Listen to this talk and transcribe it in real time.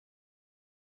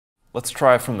let's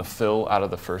try from the fill out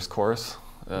of the first chorus.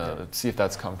 Okay. See if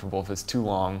that's comfortable. If it's too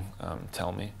long,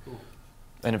 tell me. Cool.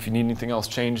 And if you need anything else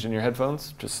changed in your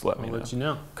headphones, just let me know. I'll let you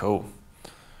know. Cool.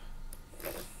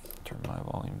 Turn my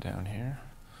volume down here.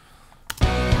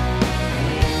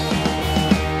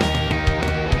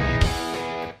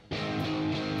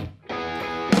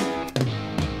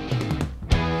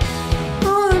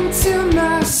 Until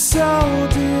my soul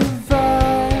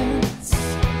divides,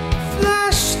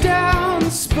 flash down,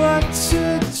 spot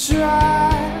to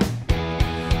dry.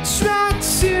 Try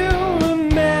to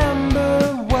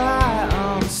remember why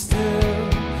I'm still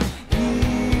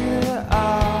here.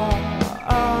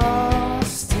 I'm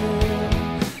still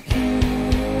here.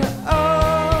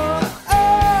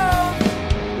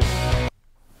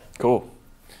 Cool.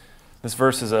 This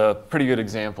verse is a pretty good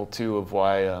example too of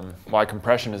why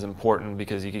compression is important,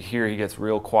 because you can hear he gets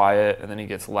real quiet and then he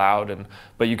gets loud,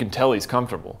 but you can tell he's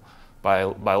comfortable by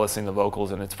listening to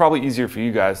vocals, and it's probably easier for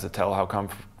you guys to tell how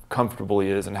comfortable he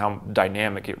is and how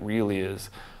dynamic it really is,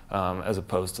 as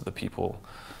opposed to the people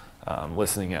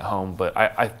listening at home. But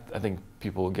I think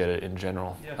people will get it in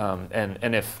general. Yeah.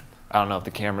 And if, I don't know if the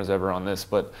camera's ever on this,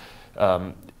 but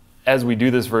as we do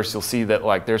this verse, you'll see that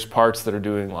like there's parts that are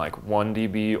doing like 1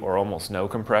 dB or almost no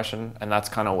compression, and that's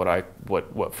kind of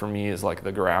what for me is like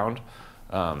the ground.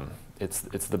 It's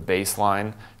the bass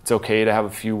line. It's okay to have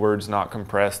a few words not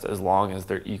compressed as long as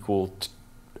they're equal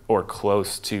or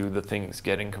close to the things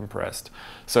getting compressed.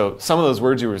 So some of those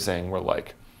words you were saying were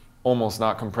like almost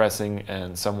not compressing,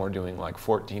 and some were doing like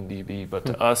 14 dB, but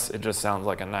to us it just sounds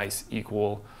like a nice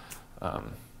equal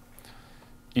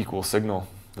signal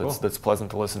that's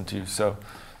pleasant to listen to. So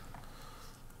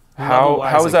how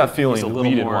is that feeling? A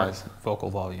little more wise? vocal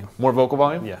volume. More vocal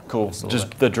volume? Yeah. Cool. Just a Just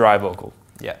little the dry vocal.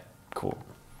 Yeah. Cool.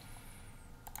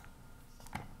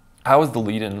 How is the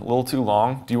lead in? A little too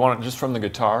long? Do you want it just from the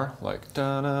guitar? Like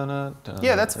da na na da.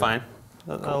 Yeah, that's fine.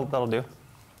 That'll do.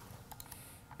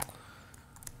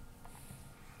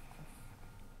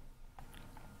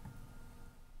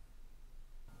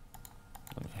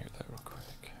 Let me hear that real quick.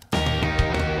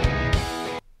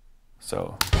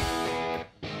 So,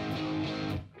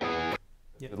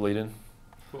 Yep. good lead in.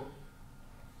 Cool.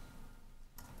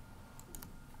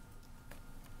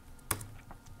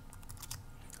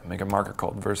 Make a marker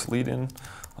called verse lead in.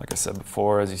 Like I said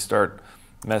before, as you start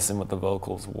messing with the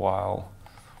vocals while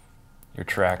you're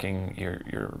tracking,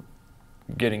 you're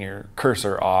getting your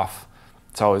cursor off.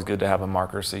 It's always good to have a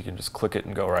marker so you can just click it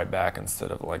and go right back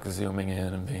instead of like zooming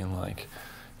in and being like,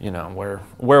 you know,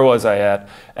 where was I at?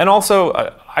 And also,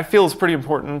 I feel it's pretty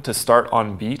important to start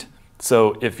on beat.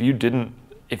 So if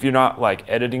you're not like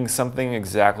editing something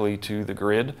exactly to the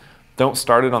grid, don't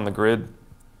start it on the grid,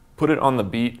 put it on the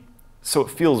beat so it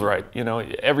feels right. You know,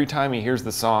 every time he hears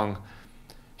the song,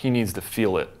 he needs to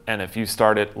feel it. And if you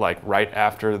start it like right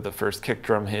after the first kick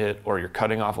drum hit, or you're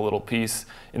cutting off a little piece,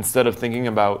 instead of thinking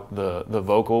about the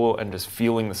vocal and just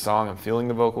feeling the song and feeling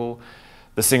the vocal,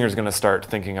 the singer's gonna start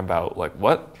thinking about like,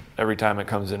 what? Every time it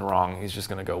comes in wrong, he's just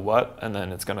gonna go, what? And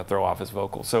then it's gonna throw off his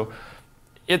vocal. So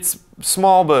it's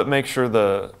small, but make sure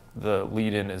the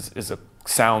lead in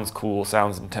sounds cool,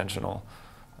 sounds intentional.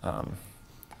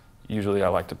 Usually I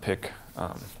like to pick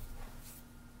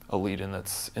a lead in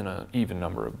that's in an even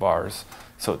number of bars,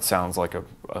 so it sounds like an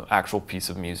actual piece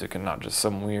of music and not just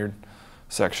some weird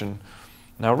section.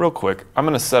 Now real quick, I'm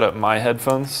gonna set up my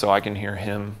headphones so I can hear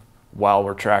him while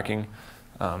we're tracking.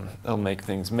 It'll make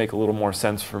things make a little more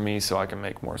sense for me so I can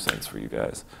make more sense for you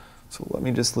guys. So let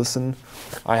me just listen.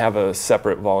 I have a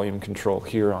separate volume control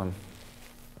here in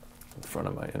front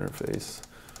of my interface,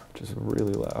 which is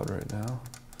really loud right now.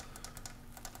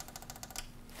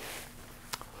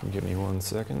 Give me 1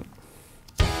 second.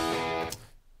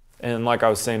 And like I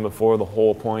was saying before, the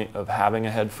whole point of having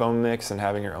a headphone mix and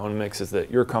having your own mix is that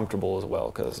you're comfortable as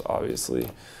well, because obviously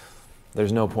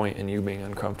there's no point in you being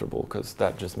uncomfortable, because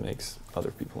that just makes other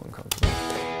people uncomfortable.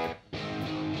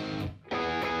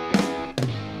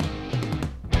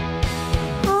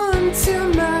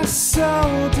 Until my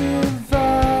soul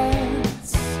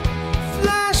divides,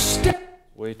 flashed.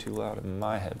 Way too loud in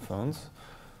my headphones,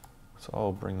 so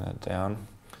I'll bring that down.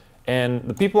 And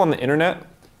the people on the internet,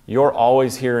 you're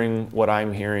always hearing what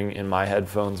I'm hearing in my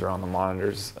headphones or on the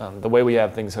monitors. The way we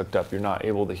have things hooked up, you're not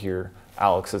able to hear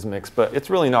Alex's mix, but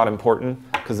it's really not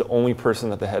important, because the only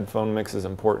person that the headphone mix is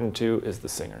important to is the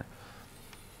singer.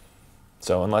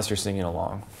 So unless you're singing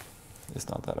along, it's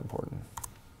not that important.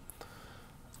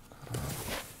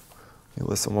 You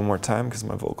listen one more time, because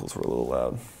my vocals were a little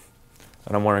loud.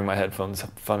 And I'm wearing my headphones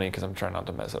funny because I'm trying not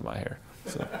to mess up my hair.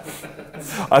 So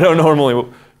I don't normally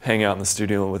hang out in the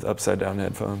studio with upside down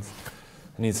headphones.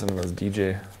 I need some of those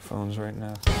DJ phones right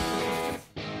now.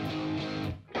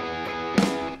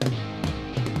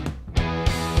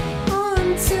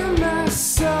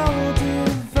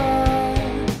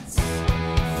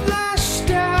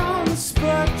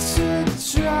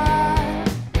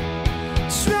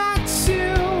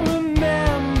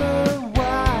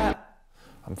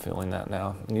 feeling that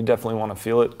now. And you definitely want to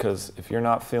feel it, because if you're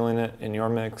not feeling it in your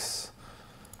mix,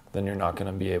 then you're not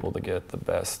going to be able to get the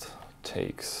best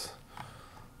takes.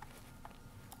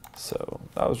 So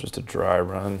that was just a dry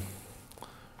run.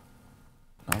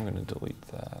 I'm going to delete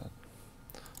that.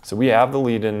 So we have the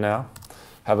lead in now.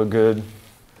 Have a good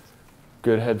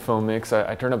headphone mix.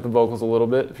 I turn up the vocals a little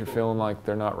bit. If you're feeling like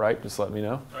they're not right, just let me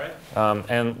know. All right.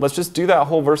 And let's just do that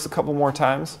whole verse a couple more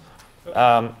times.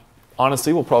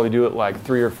 Honestly, we'll probably do it like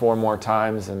 3 or 4 more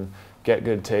times and get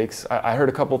good takes. I heard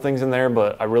a couple things in there,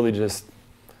 but I really just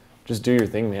do your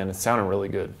thing, man. It's sounding really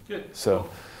good. Good. So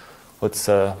let's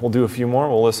we'll do a few more.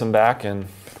 We'll listen back and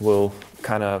we'll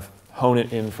kind of hone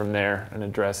it in from there and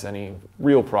address any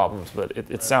real problems. But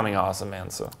it's sounding awesome, man.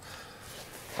 So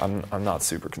I'm not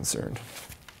super concerned.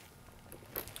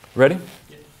 Ready?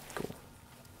 Yeah. Cool.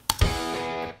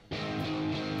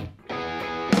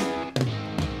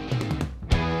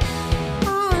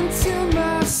 Until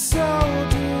my soul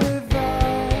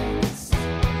divides,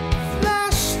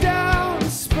 flash down,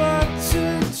 spot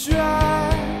to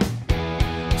dry.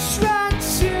 Try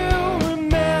to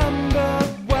remember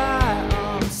why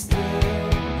I'm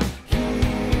still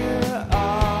here.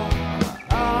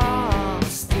 I'm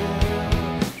still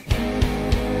here.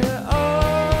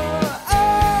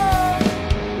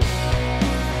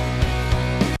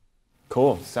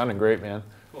 Cool. Sounding great, man.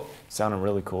 Cool. Sounding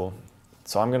really cool.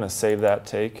 So I'm going to save that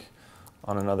take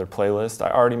on another playlist. I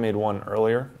already made one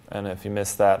earlier, and if you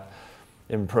missed that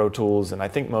in Pro Tools, and I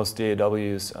think most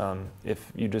DAWs,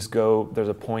 if you just go, there's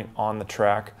a point on the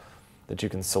track that you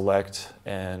can select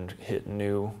and hit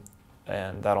new,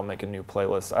 and that'll make a new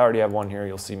playlist. I already have one here.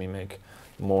 You'll see me make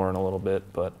more in a little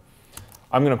bit, but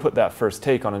I'm going to put that first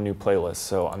take on a new playlist,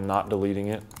 so I'm not deleting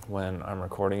it when I'm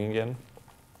recording again.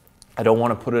 I don't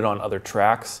want to put it on other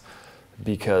tracks,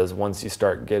 because once you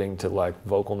start getting to like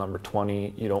vocal number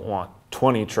 20, you don't want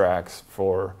 20 tracks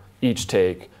for each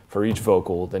take, for each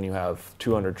vocal. Then you have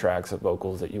 200 tracks of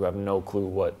vocals that you have no clue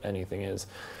what anything is.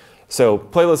 So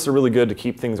playlists are really good to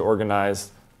keep things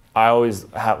organized. I always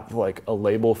have like a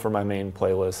label for my main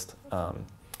playlist,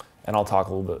 and I'll talk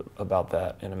a little bit about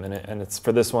that in a minute. And it's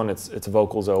for this one, it's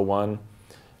vocals 01.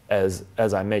 As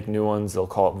I make new ones, they'll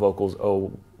call it vocals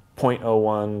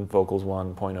 0.01, vocals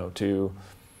 1.02,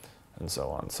 and so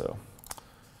on. So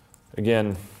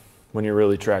again, when you're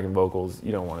really tracking vocals,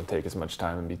 you don't want to take as much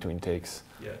time in between takes.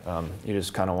 Yeah. You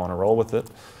just kind of want to roll with it.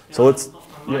 So let's. On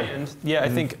my end, I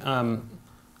think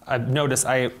I've noticed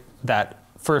that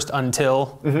first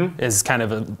until is kind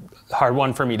of a hard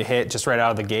one for me to hit just right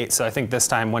out of the gate. So I think this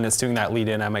time when it's doing that lead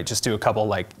in, I might just do a couple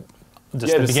like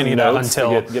just the beginning of that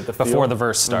until get the before feel. the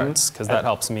verse starts, because that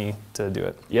helps me to do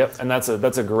it. Yep, and that's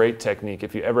a great technique.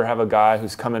 If you ever have a guy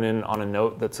who's coming in on a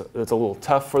note that's a little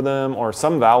tough for them, or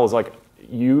some vowels like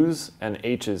U's and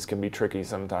H's can be tricky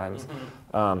sometimes,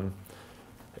 and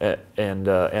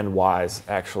Y's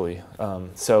actually.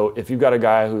 So if you've got a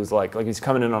guy who's like he's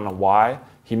coming in on a Y,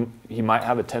 he might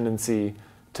have a tendency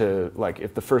to, like,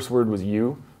 if the first word was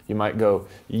you, you might go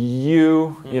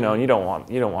you, and you don't want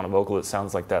a vocal that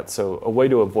sounds like that. So a way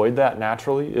to avoid that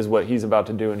naturally is what he's about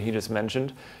to do, and he just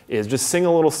mentioned, is just sing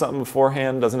a little something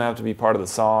beforehand. Doesn't have to be part of the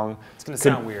song. It's gonna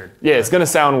sound weird. Yeah, it's gonna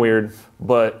sound weird,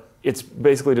 but it's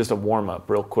basically just a warm up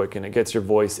real quick, and it gets your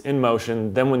voice in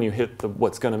motion. Then when you hit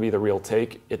what's gonna be the real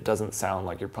take, it doesn't sound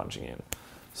like you're punching in.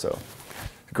 So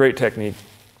great technique.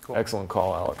 Cool. Excellent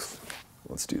call, Alex.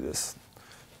 Let's do this.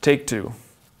 Take 2.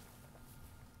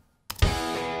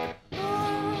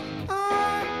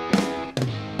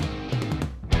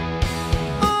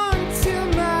 Until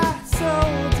my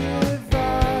soul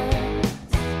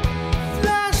divides,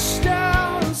 flash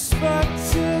down, spot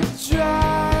to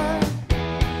dry.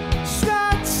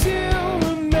 Try to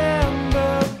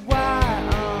remember why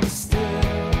I'm still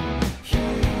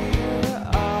here.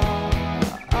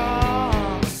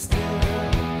 I'm still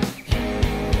here.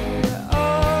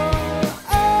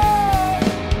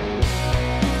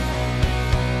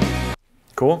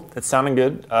 Cool. It's sounding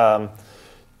good.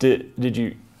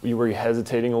 Were you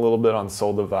hesitating a little bit on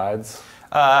Soul Divides?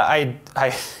 I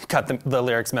got the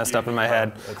lyrics messed up in my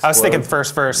head. I was thinking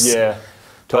first verse. Yeah,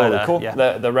 totally. But, cool.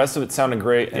 yeah. The rest of it sounded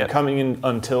great, and Yep. coming in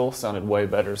until sounded way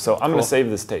better. So I'm going to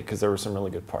save this take because there were some really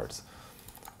good parts.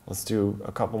 Let's do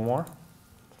a couple more.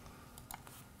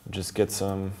 Just get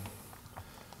some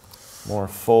more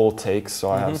full takes so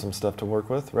I have some stuff to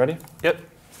work with. Ready? Yep.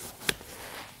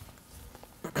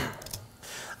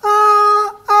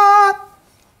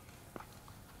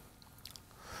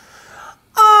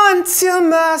 Until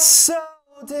my soul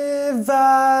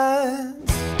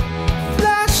divides,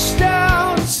 flash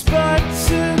down, spot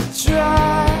to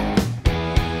dry.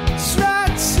 Try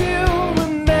to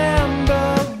remember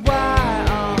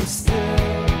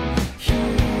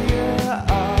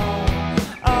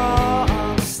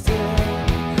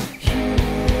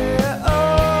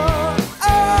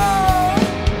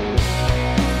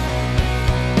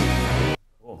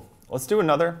Let's do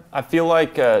another. I feel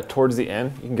like towards the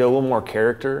end, you can get a little more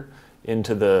character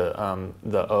into the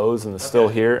O's and the still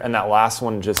here, and that last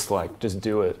one, just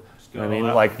do it. You know what I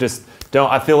mean? Like, just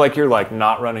don't. I feel like you're like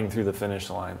not running through the finish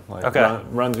line. Like,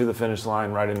 run through the finish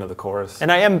line right into the chorus. And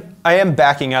I am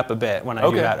backing up a bit when I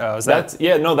do that. Oh,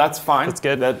 that's fine. That's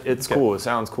good. It's cool. It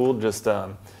sounds cool. Just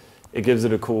it gives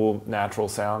it a cool natural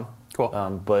sound.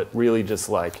 Cool. But really, just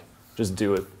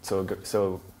do it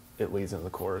so it leads into the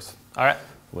chorus. All right.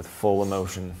 With full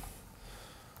emotion.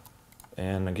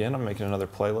 And again, I'm making another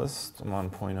playlist. I'm on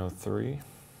 0.03.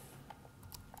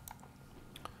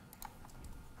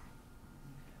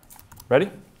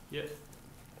 Ready? Yes.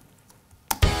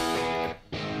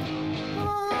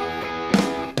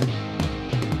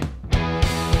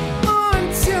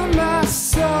 Until my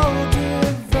soul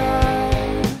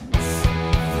divides,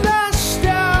 flashed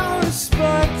out,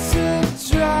 but to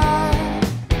dry.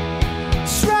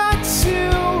 Try to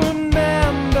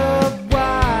remember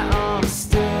why I'm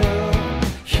still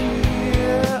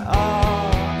here.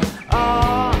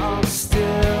 I'm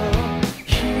still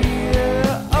here.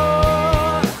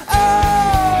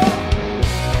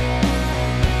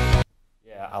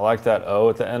 Yeah, I like that O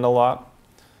at the end a lot.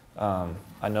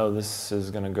 I know this is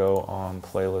going to go on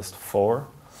playlist 4,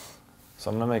 so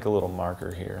I'm going to make a little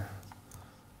marker here,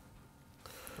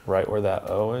 right where that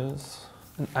O is.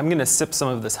 I'm going to sip some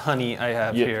of this honey I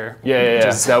have here. Yeah.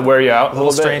 Does that wear you out a little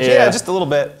bit? Strange. Yeah, just a little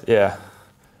bit. Yeah.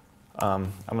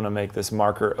 I'm going to make this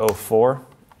marker 04,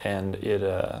 and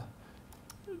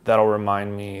that'll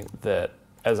remind me that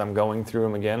as I'm going through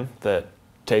them again, that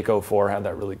take 04 had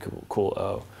that really cool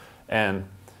O. And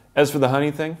as for the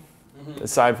honey thing,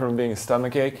 aside from being a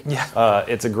stomach ache,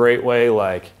 it's a great way,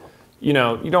 you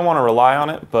don't want to rely on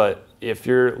it, but if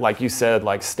you're, like you said,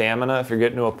 stamina, if you're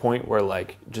getting to a point where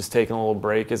just taking a little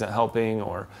break isn't helping,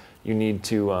 or you need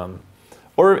to,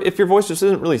 or if your voice just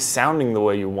isn't really sounding the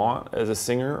way you want as a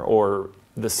singer, or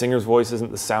the singer's voice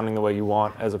isn't sounding the way you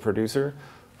want as a producer,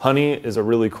 honey is a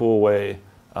really cool way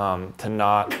to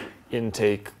not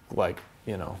intake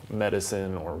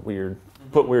medicine or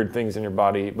put weird things in your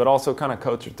body, but also kind of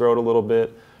coats your throat a little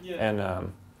bit.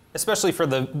 And especially for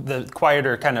the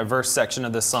quieter kind of verse section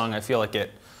of this song, I feel like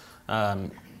it,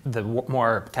 the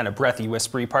more kind of breathy,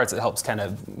 whispery parts, it helps kind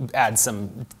of add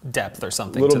some depth or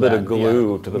something. A little bit of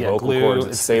glue to the vocal cords.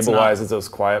 It stabilizes those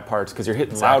quiet parts, because you're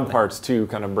hitting loud parts too,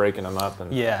 kind of breaking them up.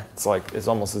 And it's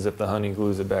almost as if the honey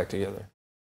glues it back together.